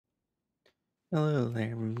Hello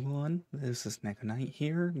there, everyone. This is Neko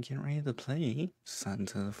here, getting ready to play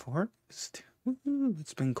Sons of the Forest. Woohoo!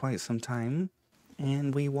 It's been quite some time,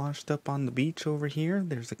 and we washed up on the beach over here.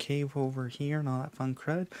 There's a cave over here and all that fun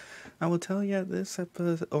crud. I will tell you, this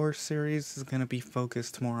episode or series is going to be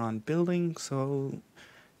focused more on building, so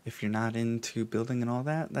if you're not into building and all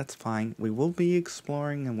that, that's fine. We will be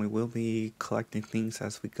exploring and we will be collecting things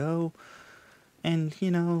as we go, and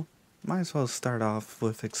might as well start off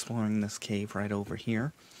with exploring this cave right over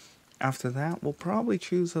here. After that, we'll probably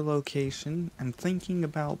choose a location. I'm thinking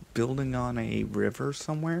about building on a river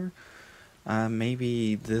somewhere.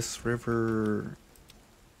 Maybe this river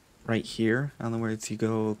right here. In other words, you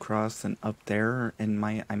go across and up there, and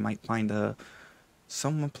I might find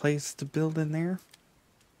some place to build in there.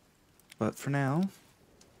 But for now,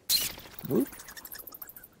 whoop,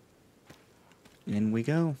 in we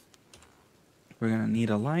go. We're gonna need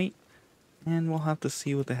a light, and we'll have to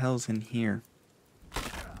see what the hell's in here.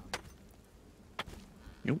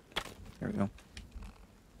 Nope. There we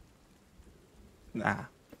go.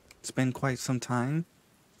 It's been quite some time,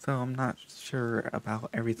 so I'm not sure about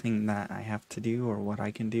everything that I have to do or what I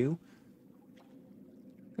can do.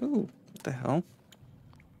 Ooh, what the hell?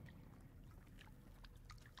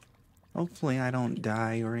 Hopefully I don't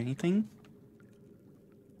die or anything.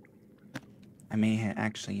 I may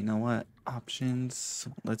actually, you know what? Options.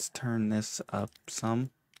 Let's turn this up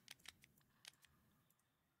some.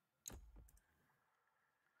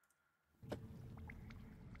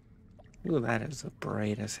 Ooh, that is a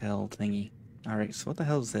bright as hell thingy. Alright, so what the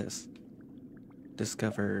hell is this?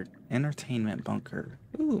 Discovered entertainment bunker.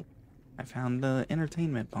 Ooh, I found the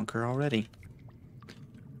entertainment bunker already.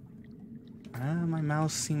 My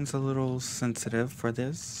mouse seems a little sensitive for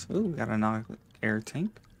this. Ooh, got an air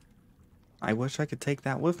tank. I wish I could take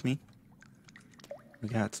that with me. We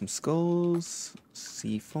got some skulls,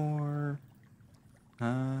 C4,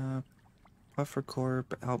 Puffer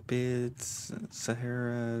Corp, Outbids,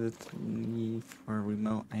 Sahara for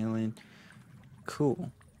remote island.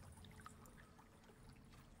 Cool.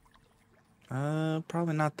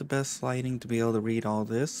 Probably not the best lighting to be able to read all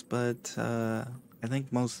this, but I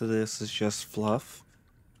think most of this is just fluff,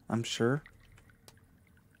 I'm sure.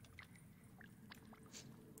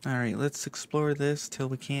 Alright, let's explore this till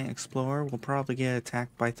we can't explore. We'll probably get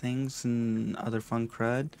attacked by things and other fun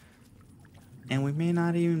crud. And we may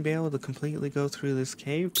not even be able to completely go through this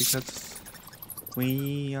cave because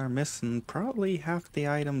we are missing probably half the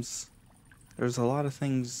items. There's a lot of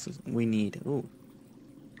things we need. Ooh.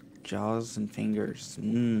 Jaws and fingers.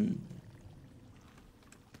 Meat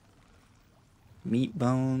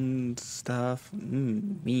bone stuff.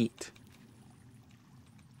 Meat.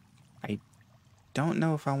 I don't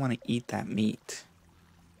know if I want to eat that meat.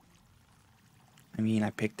 I mean, I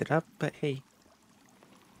picked it up, but hey.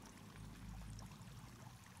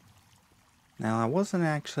 Now, I wasn't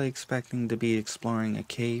actually expecting to be exploring a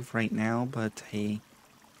cave right now, but hey.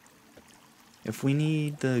 If we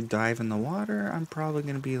need to dive in the water, I'm probably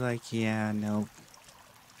going to be like, yeah, no.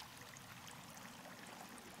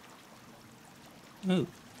 Ooh.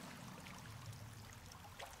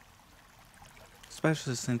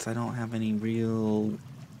 Especially since I don't have any real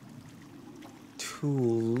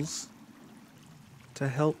tools to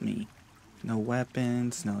help me. No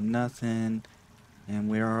weapons, no nothing. And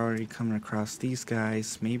we're already coming across these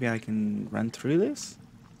guys. Maybe I can run through this?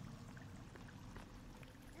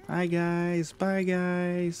 Bye guys, bye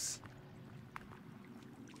guys.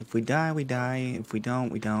 If we die, we die. If we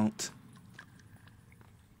don't, we don't.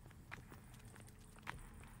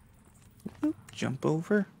 Oop, jump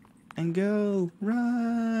over and go.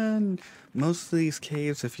 Run! Most of these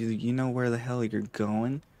caves, if you know where the hell you're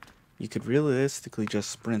going, you could realistically just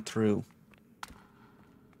sprint through.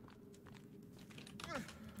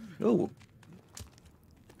 Oh!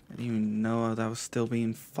 I didn't even know that was still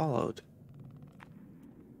being followed.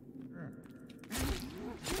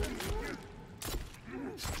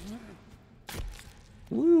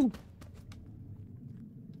 Woo!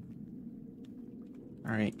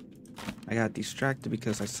 Alright. I got distracted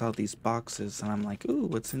because I saw these boxes and I'm like, ooh,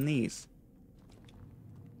 what's in these?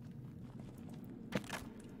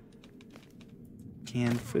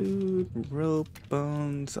 Canned food, rope,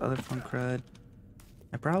 bones, other fun crud.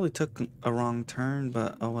 I probably took a wrong turn,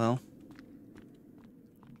 but oh well.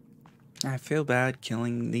 I feel bad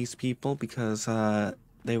killing these people because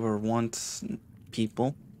they were once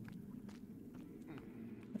people.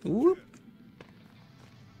 Whoop!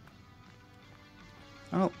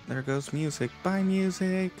 Oh, there goes music. Bye,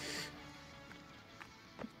 music!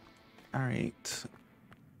 Alright.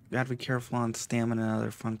 Gotta be careful on stamina and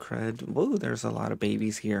other fun crud. Whoa, there's a lot of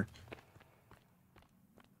babies here.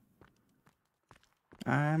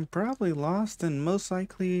 I'm probably lost and most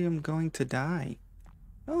likely I'm going to die.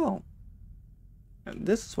 Oh,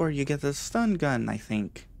 this is where you get the stun gun, I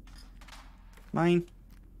think. Mine.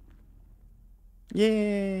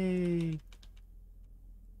 Yay!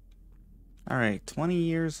 Alright, 20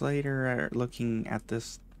 years later, looking at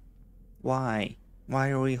this. Why? Why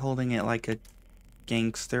are we holding it like a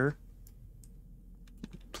gangster?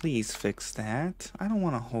 Please fix that. I don't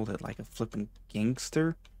want to hold it like a flippin'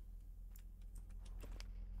 gangster.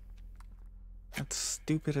 That's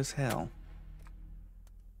stupid as hell.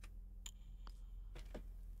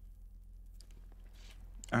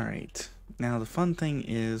 Alright, now the fun thing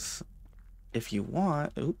is, if you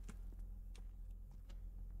want,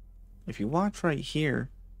 if you watch right here,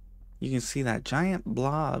 you can see that giant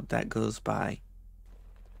blob that goes by.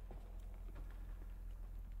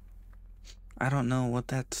 I don't know what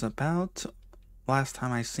that's about. Last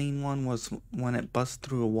time I seen one was when it bust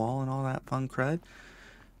through a wall and all that fun crud.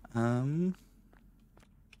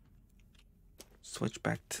 Switch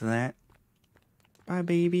back to that. Bye,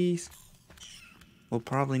 babies. We'll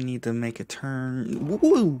probably need to make a turn.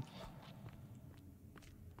 Woo!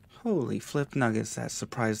 Holy flip nuggets, that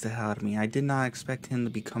surprised the hell out of me. I did not expect him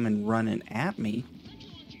to be coming running at me.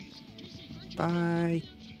 Bye.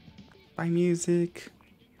 Bye, music.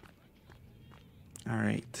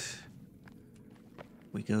 Alright.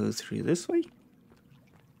 We go through this way.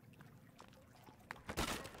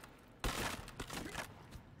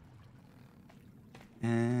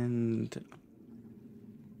 And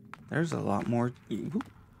there's a lot more.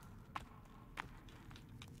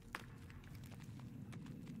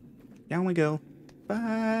 Down we go.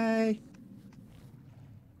 Bye.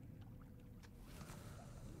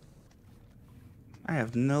 I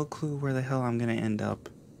have no clue where the hell I'm gonna end up.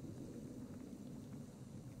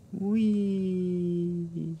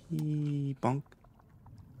 Wee bonk.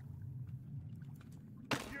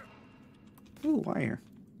 Ooh, wire.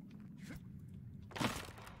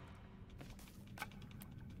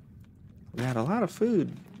 We had a lot of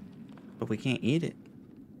food, but we can't eat it.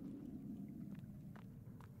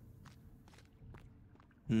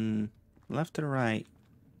 Left or right?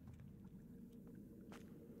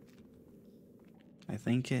 I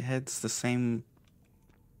think it heads the same.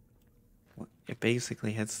 It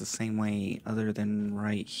basically heads the same way other than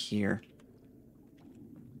right here.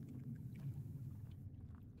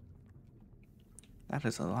 That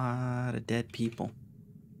is a lot of dead people.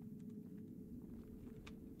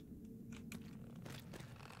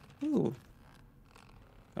 Ooh.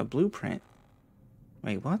 A blueprint.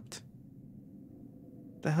 Wait, what?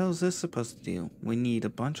 The hell is this supposed to do? We need a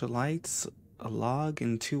bunch of lights, a log,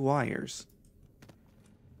 and 2 wires.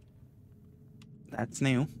 That's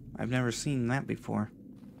new. I've never seen that before.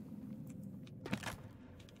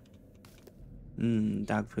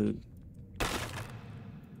 Dog food.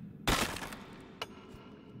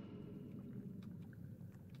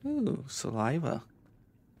 Ooh, saliva.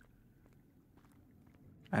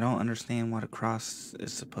 I don't understand what a cross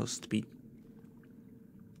is supposed to be.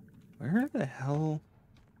 Where the hell?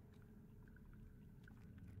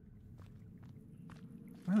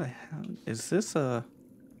 Where the hell? Is this a...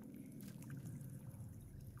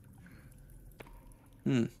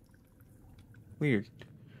 Weird.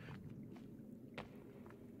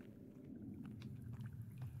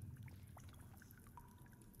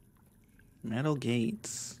 Metal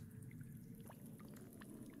gates.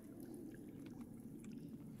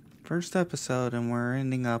 First episode and we're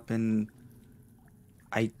ending up in...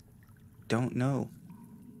 I don't know.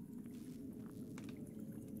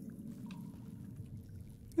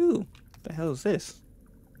 Ooh, the hell is this?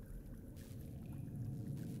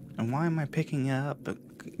 And why am I picking it up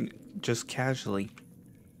just casually?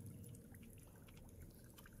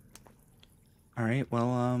 Alright,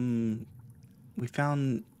 well, we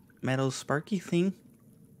found metal sparky thing.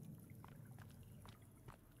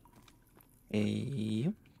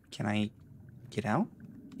 Can I get out?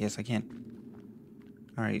 Yes, I can.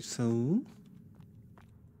 Alright, so...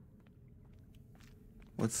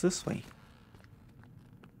 what's this way?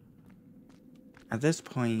 At this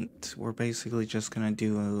point, we're basically just gonna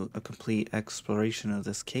do a complete exploration of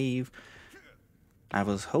this cave. I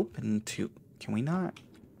was hoping to... Can we not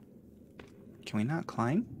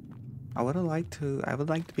climb? I would like to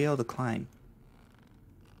be able to climb.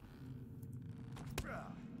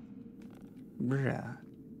 Bruh.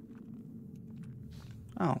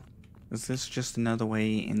 Oh, is this just another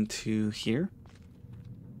way into here?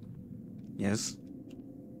 Yes.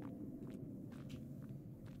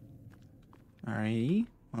 Alrighty,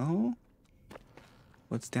 well,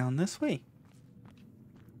 what's down this way?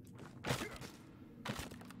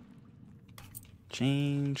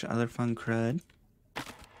 Change, other fun crud.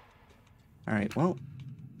 Alright, well,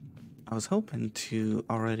 I was hoping to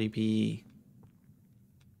already be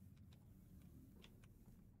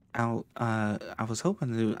out. I was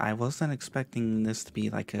hoping to. I wasn't expecting this to be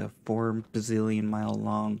like a 4 bazillion mile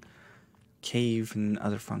long cave and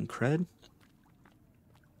other fun crud.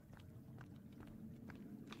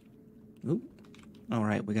 Oop.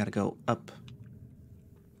 Alright, we gotta go up.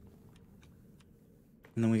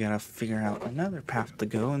 And then we gotta figure out another path to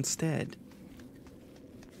go instead.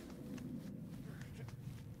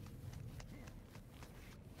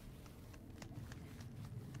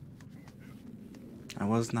 I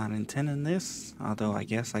was not intending this, although I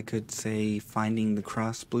guess I could say finding the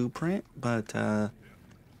cross blueprint, but I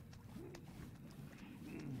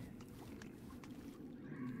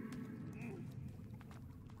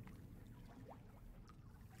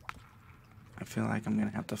feel like I'm gonna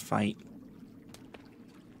have to fight.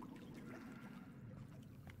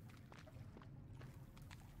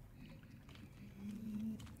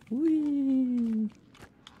 Whee!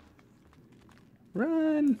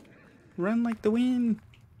 Run! Run like the wind!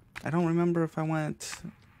 I don't remember if I went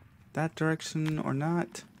that direction or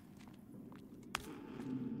not.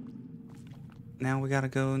 Now we gotta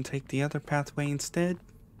go and take the other pathway instead.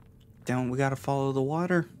 Down, we gotta follow the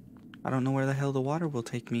water. I don't know where the hell the water will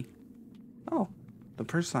take me. Oh, the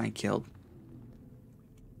person I killed.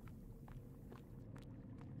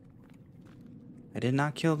 I did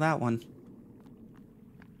not kill that one.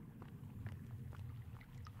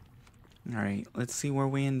 Alright, let's see where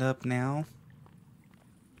we end up now.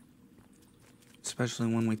 Especially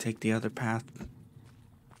when we take the other path.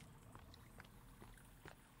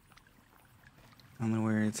 I don't know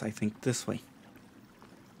where it's, I think this way.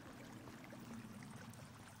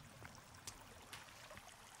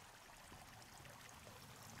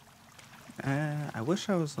 I wish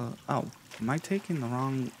I was, oh, am I taking the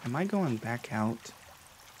wrong, am I going back out?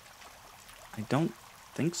 I don't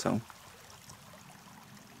think so.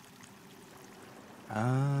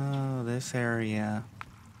 Oh, this area.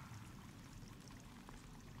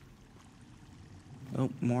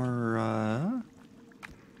 Oh, more,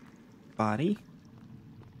 body.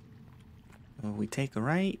 Oh, we take a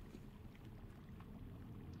right.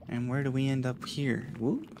 And where do we end up here?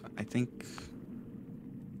 Whoop, I think...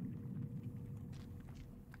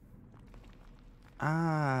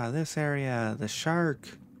 Ah, this area, the shark.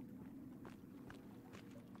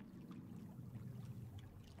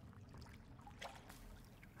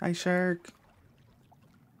 Hi, shark.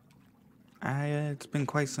 It's been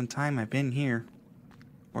quite some time I've been here.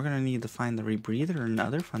 We're gonna need to find the rebreather and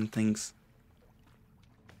other fun things.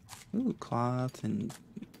 Ooh, cloth and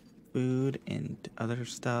food and other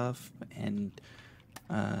stuff and,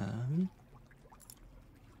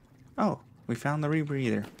 oh, we found the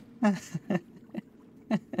rebreather.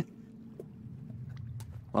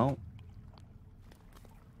 Well,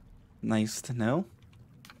 nice to know.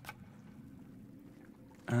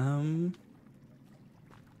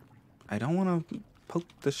 I don't want to poke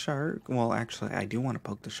the shark. Well, actually, I do want to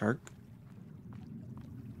poke the shark.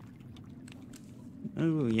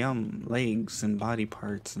 Ooh, yum. Legs and body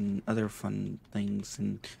parts and other fun things.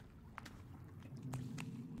 And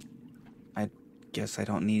I guess I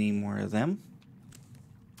don't need any more of them.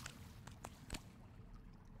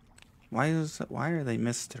 Why are they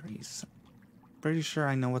mysteries? Pretty sure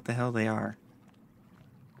I know what the hell they are.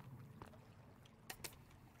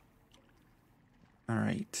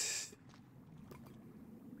 Alright.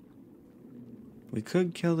 We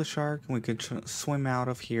could kill the shark and we could swim out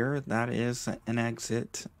of here. That is an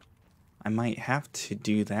exit. I might have to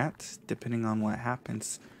do that depending on what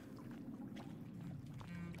happens.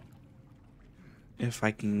 If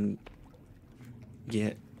I can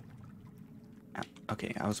get out.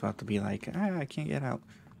 Okay, I was about to be like, I can't get out.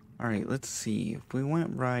 Alright, let's see. If we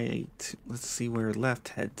went right, let's see where left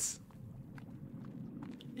heads.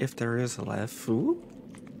 If there is a left. Ooh.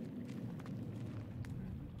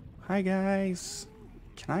 Hi guys.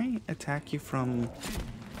 Can I attack you from...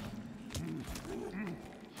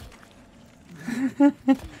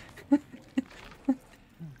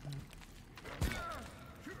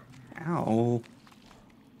 Ow.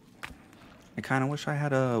 I kind of wish I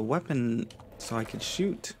had a weapon so I could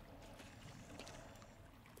shoot.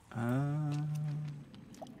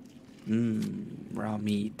 Raw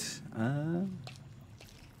meat.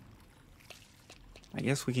 I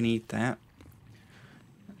guess we can eat that.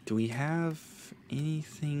 Do we have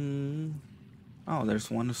anything? Oh, there's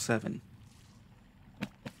 1 of 7.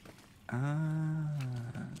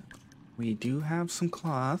 We do have some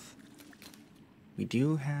cloth. We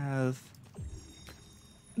do have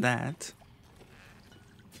that.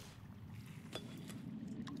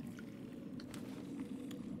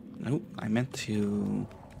 Nope, I meant to...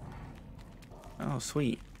 Oh,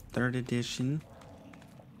 sweet. 3rd edition.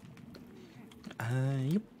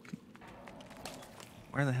 Yep.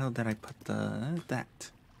 Where the hell did I put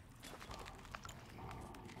that?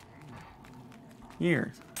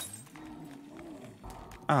 Here.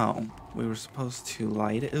 Oh, we were supposed to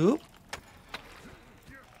light it. Oop.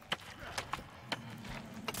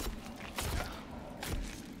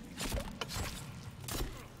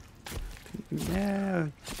 Yeah,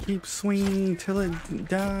 keep swinging till it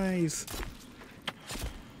dies.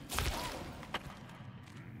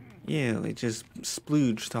 Ew, it just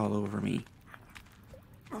splooged all over me.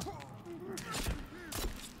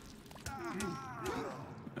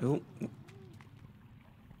 Oh.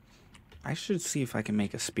 I should see if I can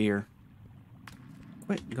make a spear.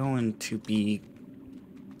 Quit going to be...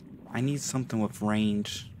 I need something with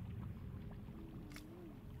range.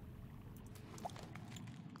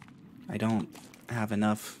 I don't have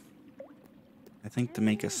enough, I think, to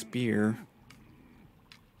make a spear.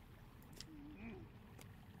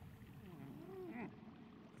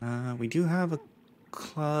 We do have a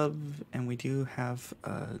club, and we do have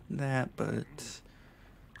that, but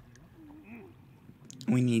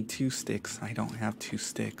we need 2 sticks. I don't have 2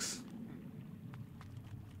 sticks.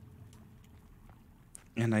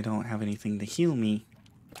 And I don't have anything to heal me.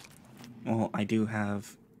 Well, I do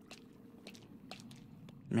have...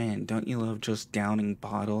 Man, don't you love just downing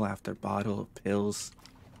bottle after bottle of pills?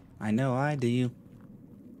 I know I do.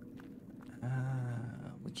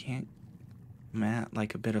 We can't... I'm at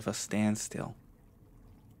like a bit of a standstill.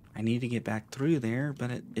 I need to get back through there,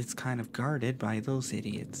 but it's kind of guarded by those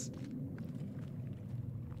idiots.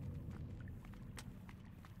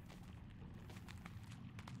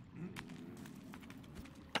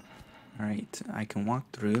 Alright, I can walk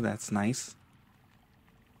through, that's nice.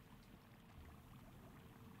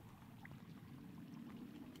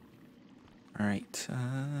 Alright,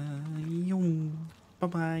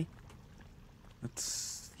 bye-bye.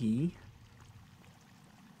 Let's see.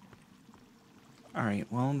 Alright,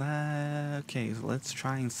 well, okay, so let's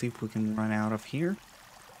try and see if we can run out of here.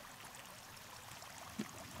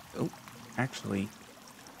 Oh, actually,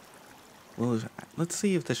 well, let's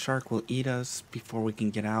see if the shark will eat us before we can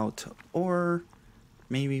get out, or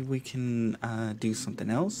maybe we can do something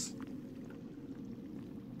else.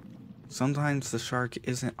 Sometimes the shark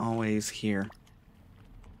isn't always here.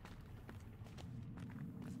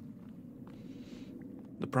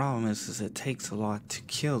 The problem is it takes a lot to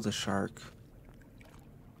kill the shark.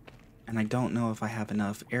 And I don't know if I have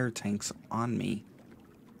enough air tanks on me.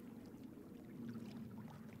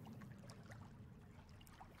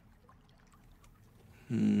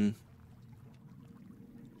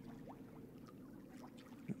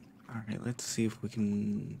 Alright, let's see if we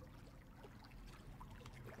can...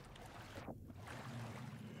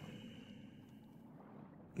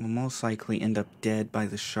 We'll most likely end up dead by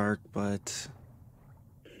the shark, but...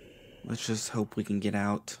 let's just hope we can get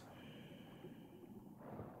out.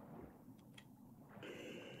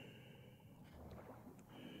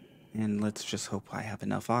 And let's just hope I have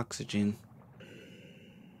enough oxygen.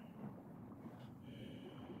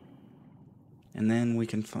 And then we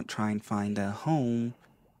can try and find a home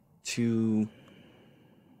to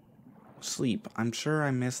sleep. I'm sure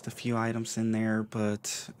I missed a few items in there,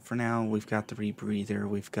 but for now we've got the rebreather,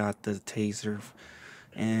 we've got the taser,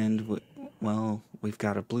 and well, we've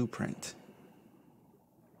got a blueprint.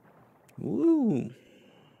 Woo!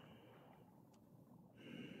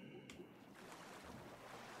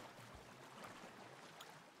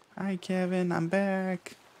 Hi Kevin, I'm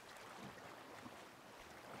back.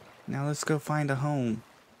 Now let's go find a home.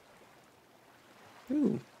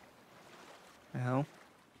 Ooh. Well,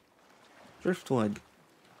 driftwood.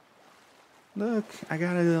 Look, I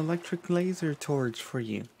got an electric laser torch for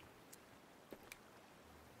you.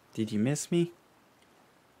 Did you miss me?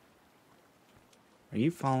 Are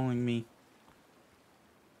you following me?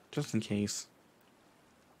 Just in case.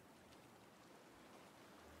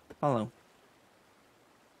 Follow.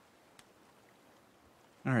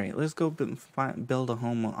 Alright, let's go build a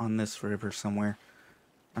home on this river somewhere.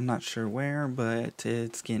 I'm not sure where, but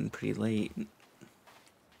it's getting pretty late.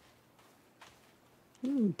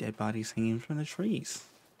 Ooh, dead bodies hanging from the trees.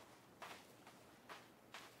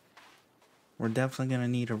 We're definitely going to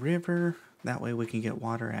need a river. That way we can get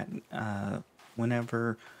water at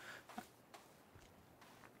whenever.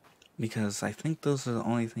 Because I think those are the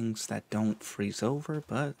only things that don't freeze over,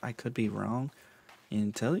 but I could be wrong.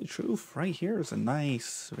 And to tell you the truth, right here is a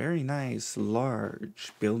nice, very nice,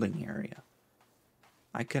 large building area.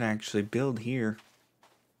 I could actually build here.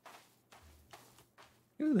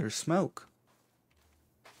 Ooh, there's smoke.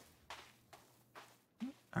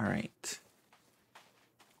 Alright.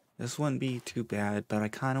 This wouldn't be too bad, but I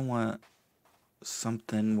kind of want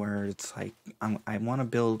something where it's like, I want to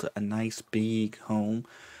build a nice big home,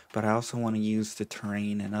 but I also want to use the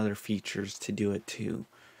terrain and other features to do it too.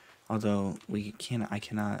 Although I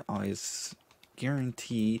cannot always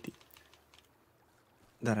guarantee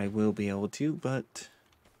that I will be able to, but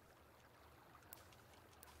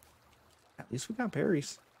at least we got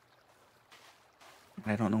berries.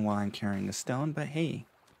 I don't know why I'm carrying a stone, but hey.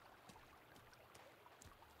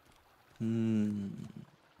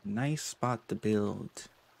 Nice spot to build.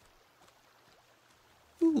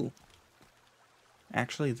 Ooh.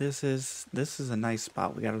 Actually, this is a nice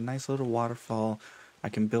spot. We got a nice little waterfall. I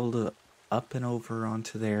can build it up and over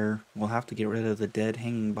onto there. We'll have to get rid of the dead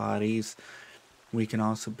hanging bodies. We can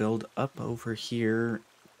also build up over here.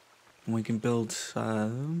 We can build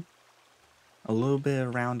a little bit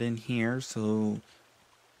around in here. So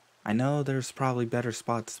I know there's probably better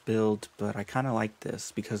spots to build, but I kind of like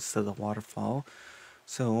this because of the waterfall.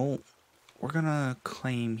 So we're gonna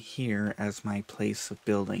claim here as my place of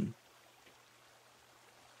building.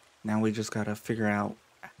 Now we just gotta figure out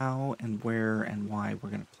how and where and why we're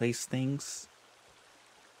gonna place things.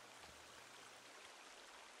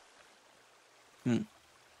 Why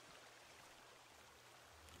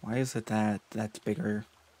is it that's bigger?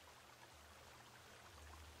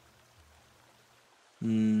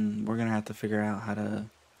 We're gonna have to figure out how to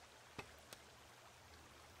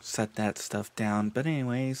set that stuff down. But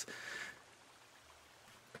anyways,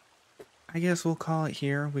 I guess we'll call it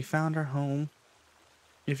here. We found our home.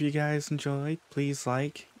 If you guys enjoyed, please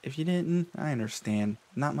like. If you didn't, I understand.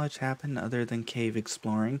 Not much happened other than cave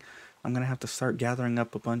exploring. I'm gonna have to start gathering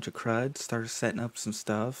up a bunch of crud, start setting up some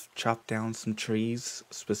stuff, chop down some trees,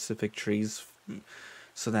 specific trees,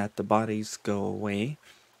 so that the bodies go away.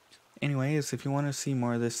 Anyways, if you want to see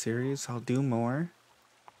more of this series, I'll do more.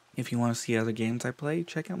 If you want to see other games I play,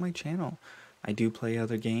 check out my channel. I do play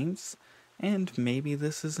other games, and maybe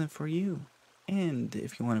this isn't for you. And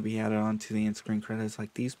if you want to be added on to the in-screen credits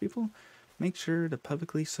like these people, make sure to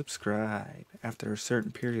publicly subscribe. After a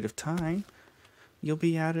certain period of time, you'll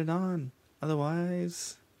be added on.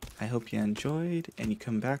 Otherwise, I hope you enjoyed and you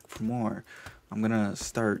come back for more. I'm gonna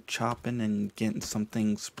start chopping and getting some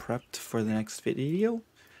things prepped for the next video.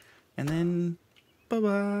 And then,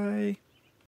 bye-bye.